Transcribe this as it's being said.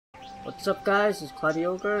What's up guys, it's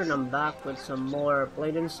Clydeokre and I'm back with some more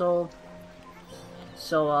Blade and Soul.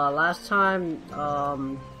 So last time I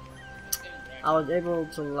was able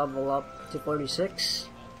to level up to 46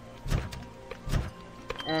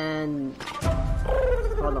 and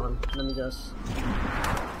hold on, let me just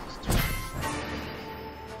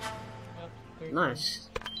nice.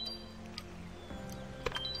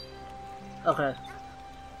 Okay,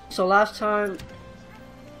 so last time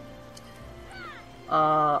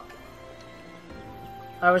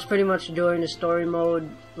I was pretty much doing the story mode,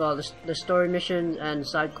 well, the story mission and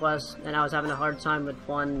side quests, and I was having a hard time with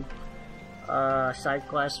one side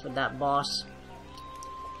quest with that boss.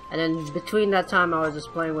 And then between that time, I was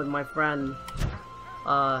just playing with my friend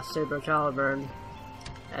Saber Caliburn,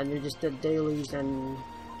 and we just did dailies and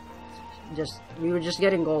we were just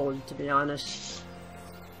getting gold, to be honest.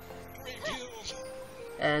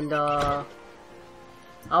 And I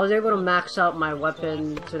was able to max out my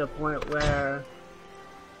weapon to the point where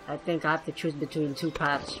I think I have to choose between two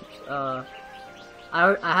paths. I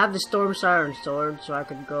have the Storm Siren Sword, so I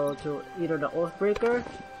could go to either the Oathbreaker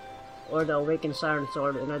or the Awakened Siren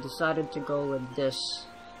Sword, and I decided to go with this.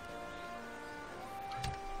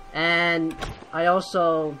 And I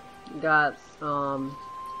also got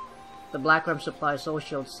the Black Ram Supply Soul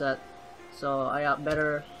Shield set, so I got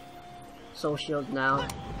better Soul Shield now.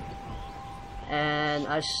 And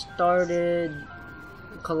I started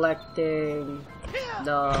collecting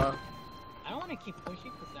the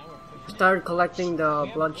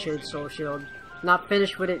Bloodshade Soul Shield. Not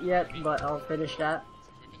finished with it yet, but I'll finish that.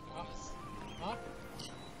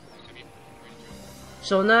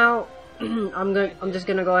 So now I'm just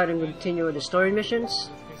gonna go ahead and continue with the story missions.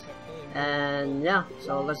 And yeah,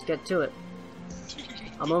 so let's get to it.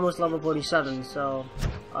 I'm almost level 47, so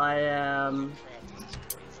I am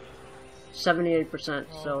 78%,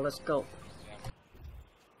 so let's go.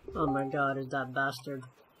 Oh my god, is that bastard.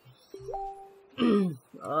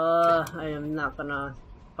 I am not gonna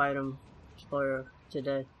fight him for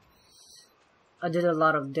today. I did a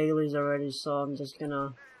lot of dailies already, so I'm just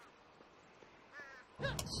gonna...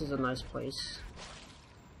 This is a nice place.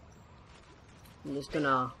 I'm just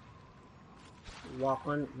gonna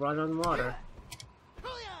run on water.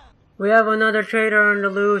 We have another traitor on the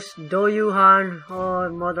loose, Do-Yu-Han. Oh,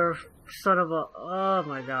 mother son of a... Oh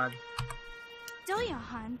my god.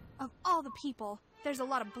 Do-Yu-Han, of all the people, there's a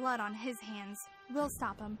lot of blood on his hands. We'll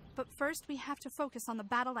stop him, but first we have to focus on the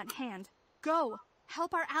battle at hand. Go!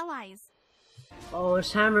 Help our allies! Oh,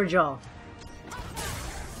 it's Hammerjaw.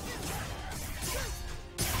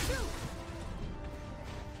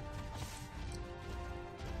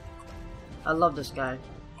 I love this guy.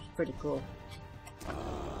 He's pretty cool.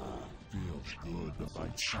 Feels good to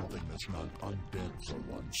fight something that's not undead for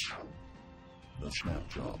once. The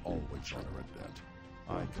Snapjaw always honor a debt.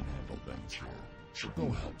 I can handle things here, so go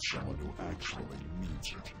help someone who actually needs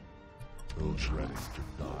it. Who's ready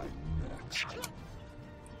to die next?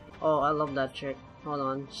 Oh, I love that chick. Hold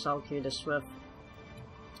on, Salky the Swift.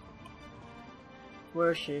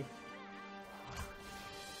 Where is she?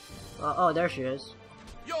 Oh, there she is.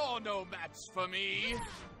 You're no match for me.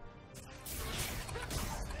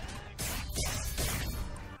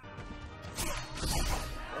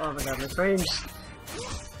 Oh my god, my frames.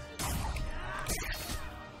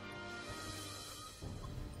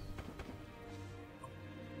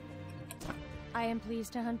 I am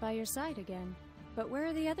pleased to hunt by your side again. But where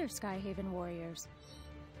are the other Skyhaven warriors?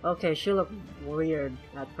 Okay, she looked weird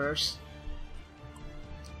at first.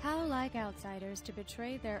 How like outsiders to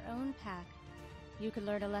betray their own pack. You could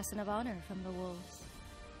learn a lesson of honor from the wolves.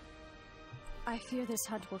 I fear this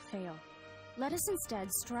hunt will fail. Let us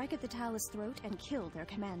instead strike at the Talus' throat and kill their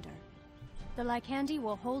commander. The Lycandi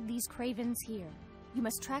will hold these cravens here. You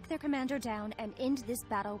must track their commander down and end this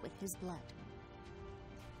battle with his blood.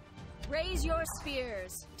 Raise your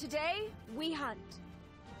spears. Today, we hunt.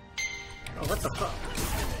 Oh, what the fuck?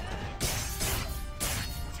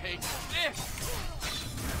 Take this.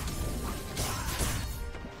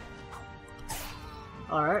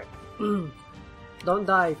 Alright. Don't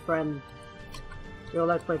die, friend. You're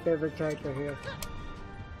like my favorite character here.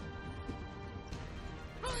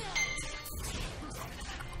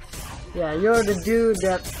 Yeah, you're the dude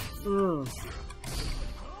that...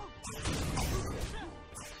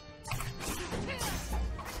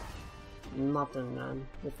 Nothing, man.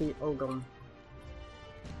 Defeat Ogum.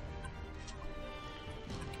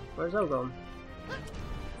 Where's Ogum?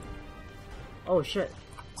 Oh shit.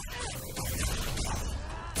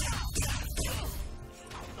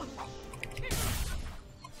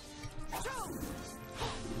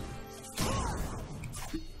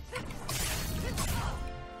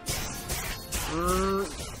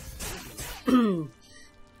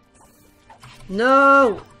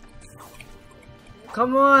 No!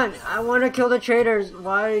 Come on! I want to kill the traitors!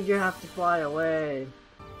 Why did you have to fly away?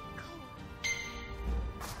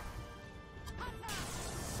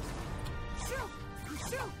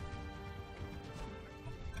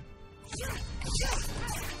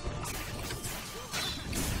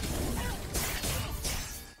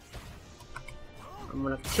 I'm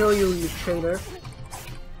gonna kill you, you traitor.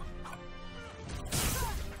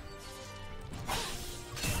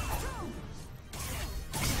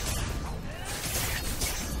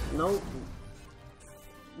 Nope.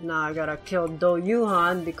 Now I gotta kill Do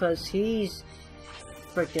Yuhan because he's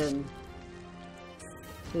freaking.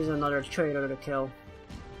 He's another traitor to kill.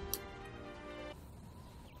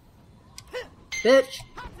 Bitch!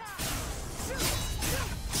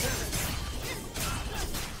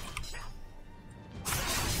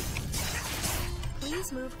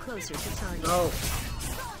 Please move closer to target. No.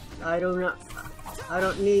 I do not. I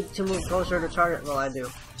don't need to move closer to target. Well, I do.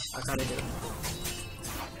 I kinda do.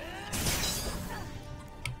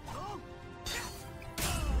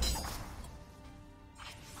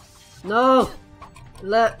 No!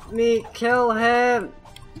 Let me kill him!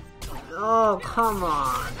 Oh, come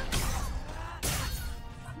on.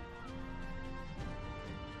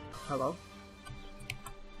 Hello?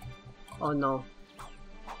 Oh no.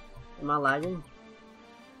 Am I lagging?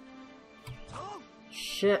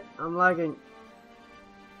 Shit, I'm lagging.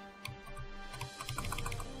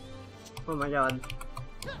 Oh my god.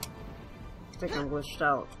 I think I'm glitched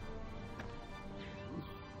out.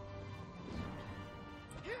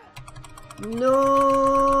 No!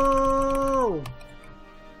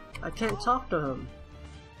 I can't talk to him.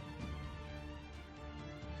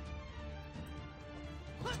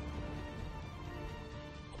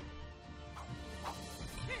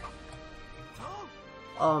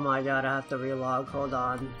 Oh my god, I have to relog. Hold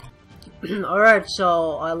on. Alright,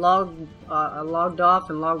 so I logged off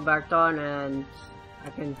and logged back on, and I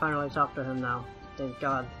can finally talk to him now. Thank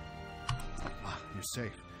God. You're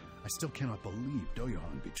safe. I still cannot believe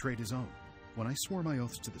Doyohan betrayed his own. When I swore my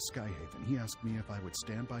oaths to the Skyhaven, he asked me if I would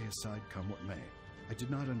stand by his side come what may. I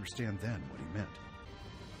did not understand then what he meant.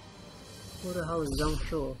 Who the hell is Young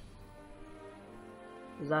Shul?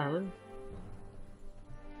 Is that him?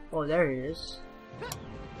 Oh, there he is.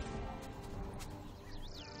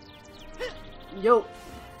 Yo!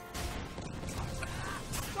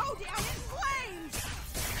 Go down in flames!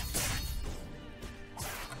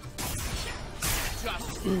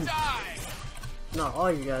 Just die! No,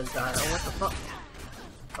 all you guys died. Oh, what the fuck?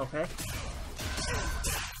 Okay.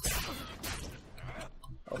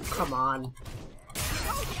 Oh, come on. Go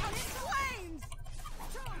down in flames!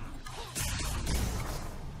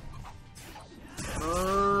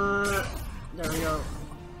 There we go.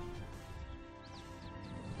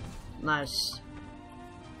 Nice.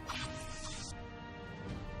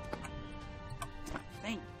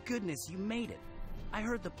 Thank goodness you made it. I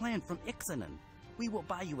heard the plan from Ixanan. We will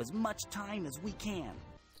buy you as much time as we can.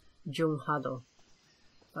 Jung Hado.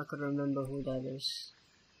 If I could remember who that is.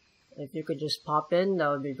 If you could just pop in, that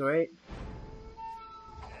would be great.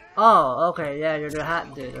 Oh, okay, yeah, you're the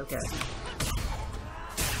hat dude, okay.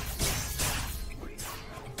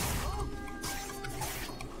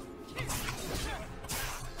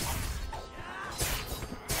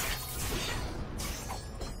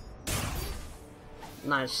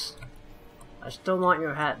 Nice. I still want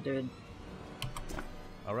your hat, dude.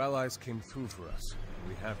 Our allies came through for us, and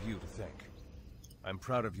we have you to thank. I'm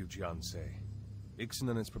proud of you, Jiansei.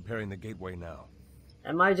 Ixanan is preparing the gateway now.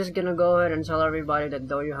 Am I just gonna go ahead and tell everybody that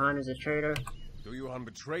Do Yuhan is a traitor? Do Yuhan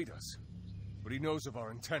betrayed us, but he knows of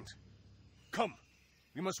our intent. Come!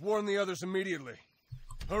 We must warn the others immediately.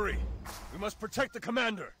 Hurry! We must protect the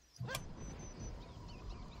commander!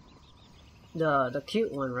 The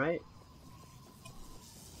cute one, right?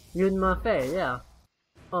 Yun Ma Fei, yeah.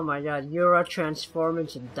 Oh my god, Yura transform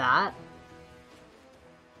into that?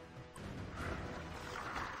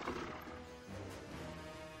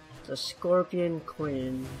 The Scorpion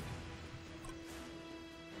Queen.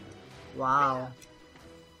 Wow.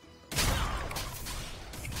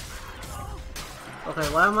 Okay,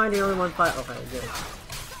 why am I the only one fight? Okay, good.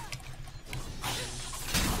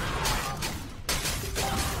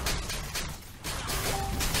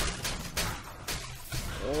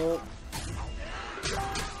 Oh.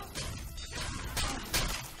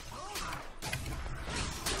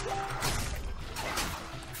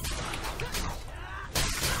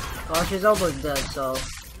 Oh, she's almost dead, so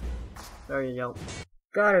there you go.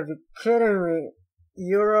 Gotta be kidding me.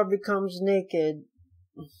 Yura becomes naked.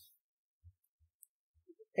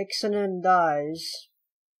 Ixanan dies.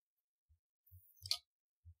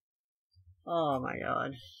 Oh my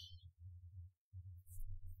god.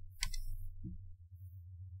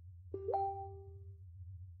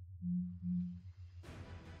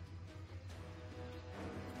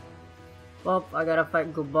 Well, I gotta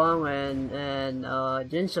fight Gubong and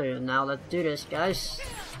Jinsoyu now. Let's do this, guys.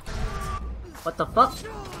 What the fuck?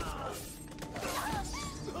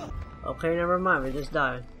 Okay, never mind. We just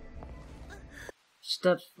died.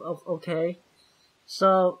 Steps. Okay.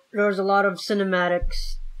 So there was a lot of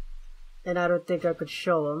cinematics, and I don't think I could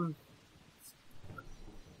show them.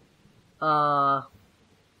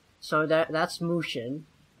 So that's Mushin.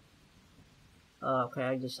 Okay,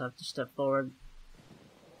 I just have to step forward.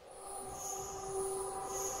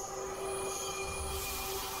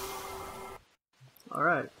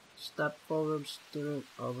 Alright, step forward, student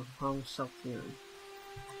of Hong Seok-yoon.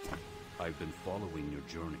 I've been following your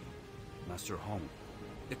journey. Master Hong,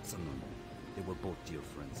 Ixanun, they were both dear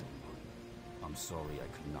friends of mine. I'm sorry I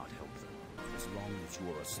could not help them. As long as you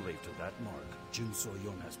are a slave to that mark, Jin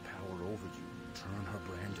So-yeon has power over you. Turn her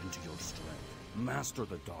brand into your strength. Master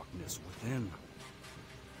the darkness within.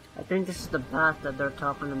 I think this is the path that they're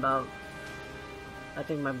talking about. I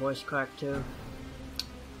think my voice cracked too.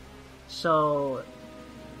 So,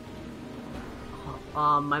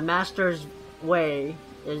 my master's way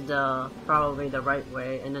is probably the right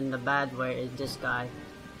way, and then the bad way is this guy.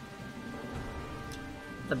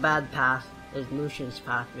 The bad path is Mushin's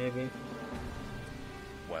path, maybe.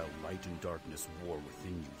 While light and darkness war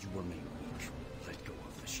within you, you remain weak. Let go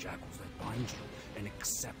of the shackles that bind you and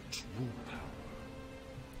accept true power.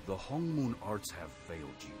 The Hongmoon Arts have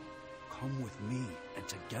failed you. Come with me, and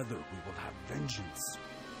together we will have vengeance.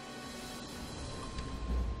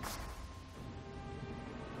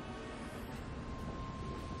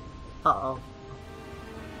 Uh-oh.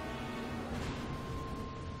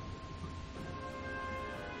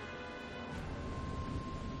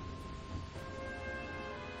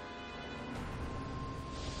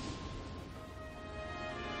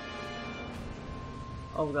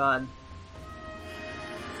 Oh god.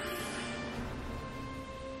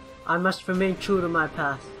 I must remain true to my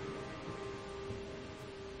path.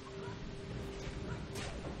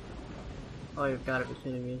 Oh, you've got it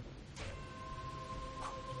between me.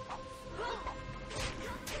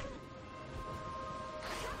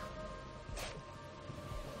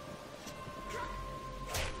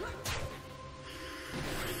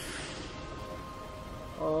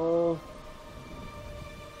 Oh.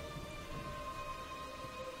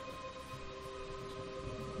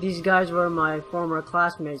 These guys were my former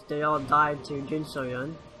classmates. They all died to Jin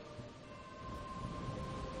So-yeon.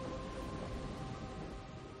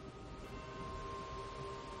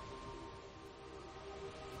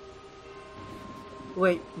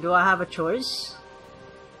 Wait, do I have a choice?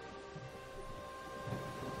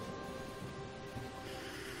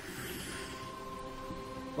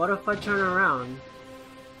 What if I turn around?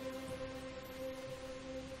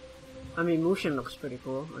 I mean, Mushin looks pretty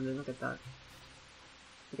cool. I mean, look at that.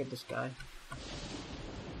 Look at this guy.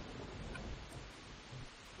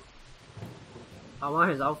 I want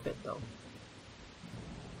his outfit though.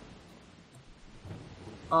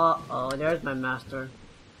 Uh-oh, there's my master.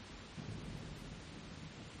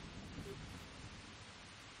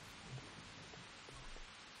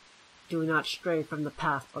 Do not stray from the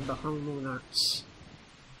path of the Hongmoon Arts.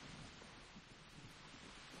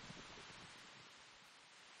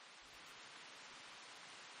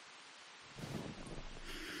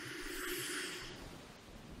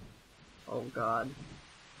 Oh god.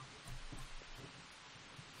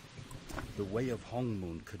 The way of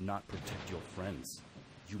Hongmoon could not protect your friends.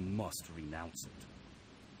 You must renounce it.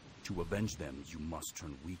 To avenge them, you must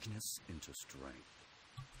turn weakness into strength.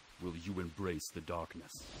 Will you embrace the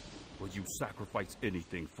darkness? Will you sacrifice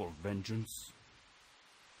anything for vengeance?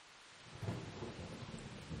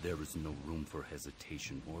 There is no room for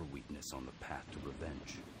hesitation or weakness on the path to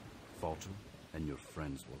revenge. Falter, and your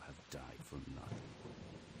friends will have died for nothing.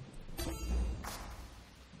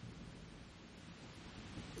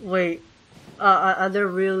 Wait, are there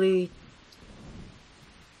really...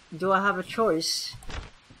 Do I have a choice?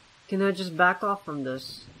 Can I just back off from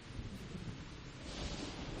this?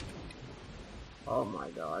 Oh my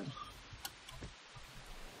god.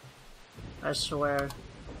 I swear.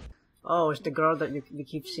 Oh, it's the girl that you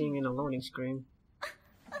keep seeing in a loading screen.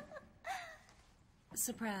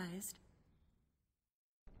 Surprised?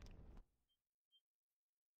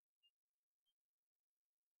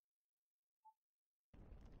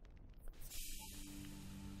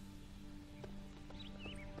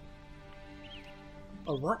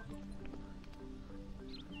 Oh, what?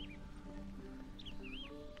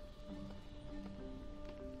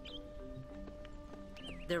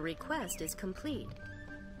 The request is complete.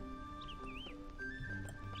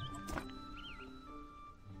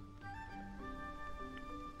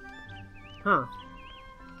 Huh.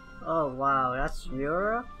 Oh wow, that's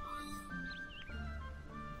Europe?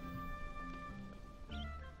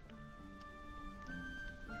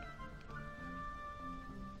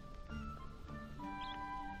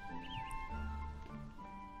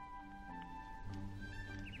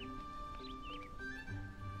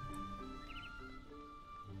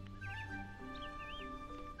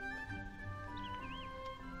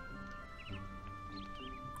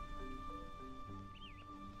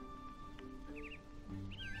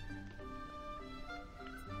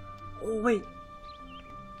 wait.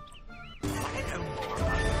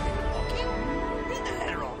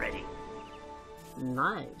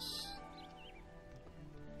 Nice.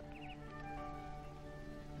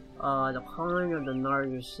 The calling of the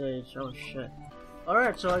Naryu Sage. Oh shit.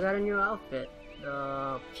 Alright, so I got a new outfit.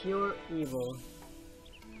 The Pure Evil.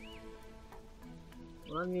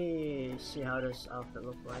 Let me see how this outfit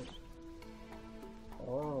looks like.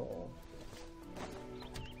 Oh.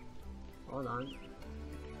 Hold on.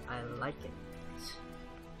 I like it.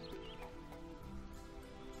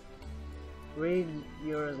 Read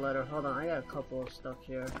your letter. Hold on, I got a couple of stuff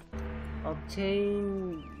here.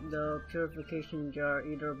 Obtain the purification jar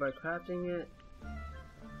either by crafting it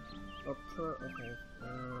or okay.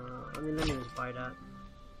 Let me just buy that.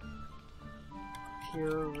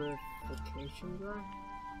 Purification jar?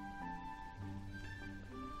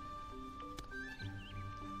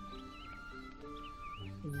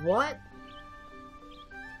 What?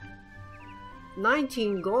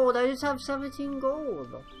 19 gold? I just have 17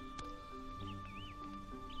 gold.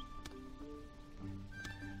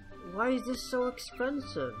 Why is this so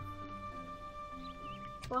expensive?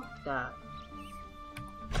 Fuck that.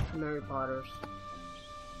 Mary Potters.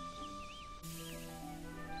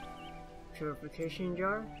 Purification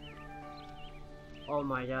jar? Oh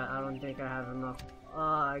my god, I don't think I have enough.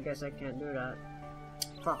 I guess I can't do that.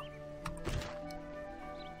 Fuck.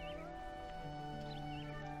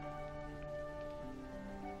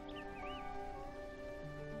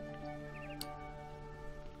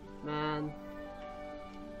 Man.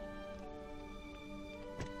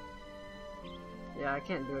 Yeah, I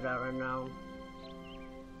can't do that right now.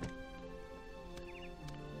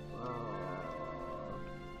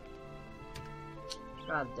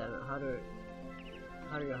 God damn it,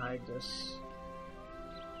 how do you hide this?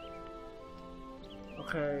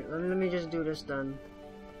 Okay, let me just do this then.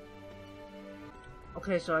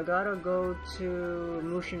 Okay, so I gotta go to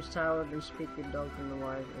Mushin's tower and speak with Dog from the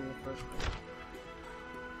Wise in the first place.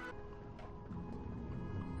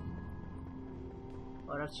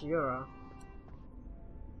 Oh, that's Yura.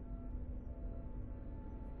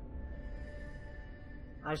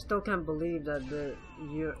 I still can't believe that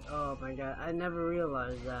oh my god, I never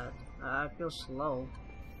realized that. I feel slow.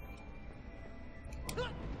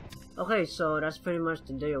 Okay, so that's pretty much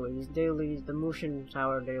the dailies. The Mushin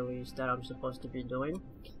Tower dailies that I'm supposed to be doing.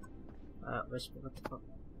 What the fuck?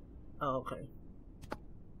 Oh, okay.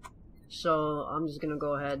 So, I'm just gonna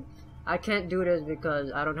go ahead. I can't do this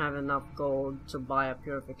because I don't have enough gold to buy a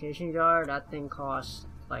purification jar. That thing costs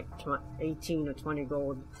like 18 or 20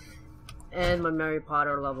 gold. And my Mary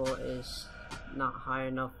Potter level is not high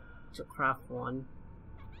enough to craft one.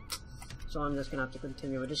 So I'm just gonna have to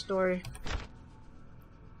continue with the story.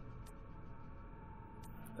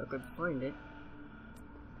 If I could find it.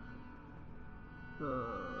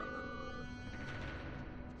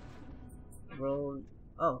 Road.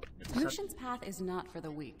 Oh. Mushin's path is not for the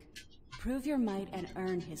weak. Prove your might and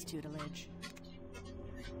earn his tutelage.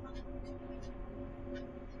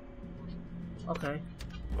 Okay.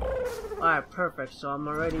 Alright, perfect. So I'm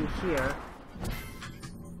already here.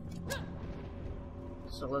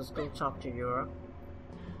 So let's go talk to Yura.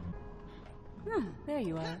 There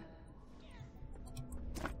you are.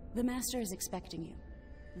 The Master is expecting you.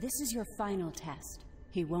 This is your final test.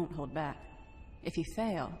 He won't hold back. If you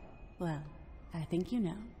fail, well, I think you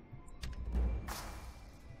know.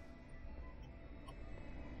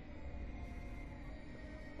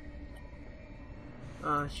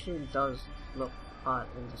 She does look hot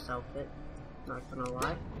in this outfit, not gonna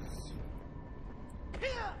lie.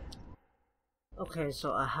 Okay,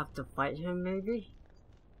 so I have to fight him, maybe?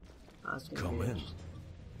 Come in.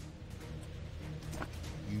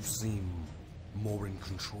 You seem more in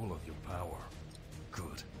control of your power.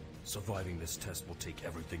 Good. Surviving this test will take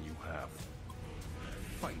everything you have.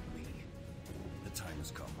 Fight me. The time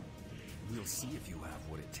has come. We'll see if you have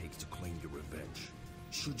what it takes to claim your revenge.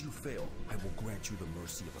 Should you fail, I will grant you the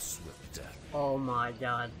mercy of a swift death. Oh my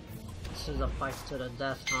god. This is a fight to the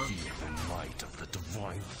death, huh? Feel the might of the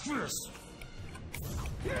divine fist!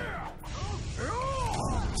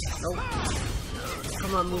 Nope.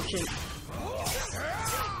 Come on, Mushin.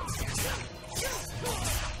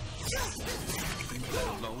 Think that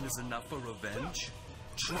alone is enough for revenge?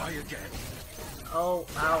 Try again. Oh,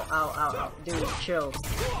 ow, ow, ow, ow. Dude, chill.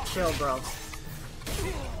 Chill, bro.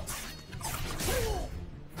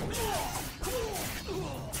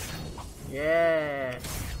 Yeah.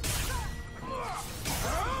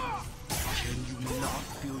 Can you not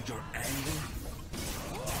feel your anger?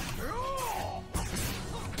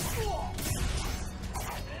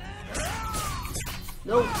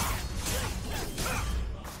 Nope.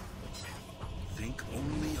 Think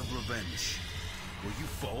only of revenge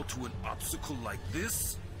to an obstacle like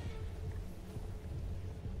this?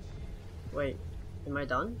 Wait, am I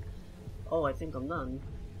done? Oh, I think I'm done.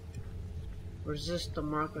 Resist the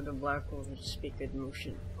mark of the black rose and speak in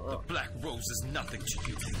motion. Oh. The black rose is nothing to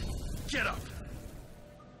you. Get up!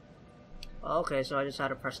 Okay, so I just had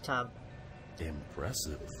to press tab.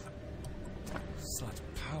 Impressive. Such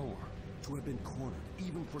power. To have been cornered,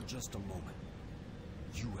 even for just a moment.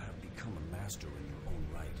 You have become a master in your own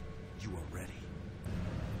right. You are ready.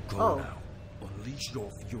 Go now. Unleash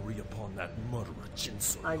your fury upon that murderer,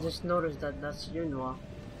 Jinso. I just noticed that that's Yunhua.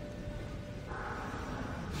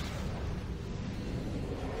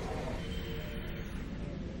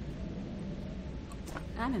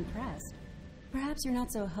 I'm impressed. Perhaps you're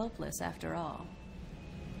not so hopeless after all.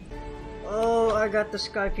 Oh, I got the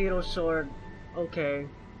Skypedo sword. Okay.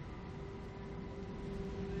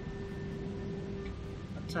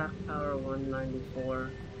 Attack power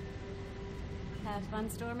 194. Have fun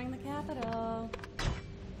storming the capital.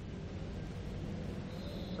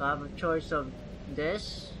 So I have a choice of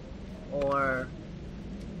this or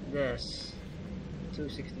this.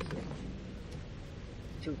 266.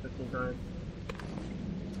 259.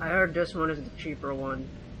 I heard this one is the cheaper one.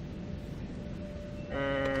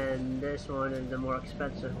 And this one is the more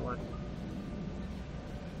expensive one.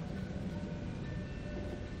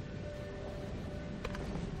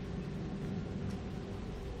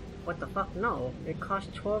 What the fuck? No. It costs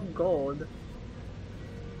 12 gold.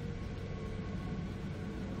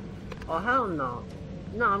 Oh hell no.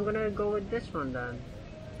 No, I'm gonna go with this one then.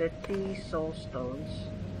 50 soul stones.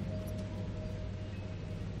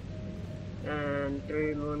 And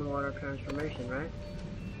 3 moon water transformation, right?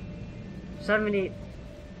 70.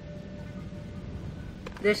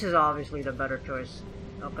 This is obviously the better choice.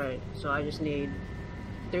 Okay, so I just need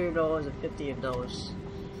 3 of those and 50 of those.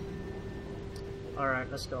 Alright,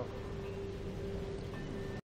 let's go.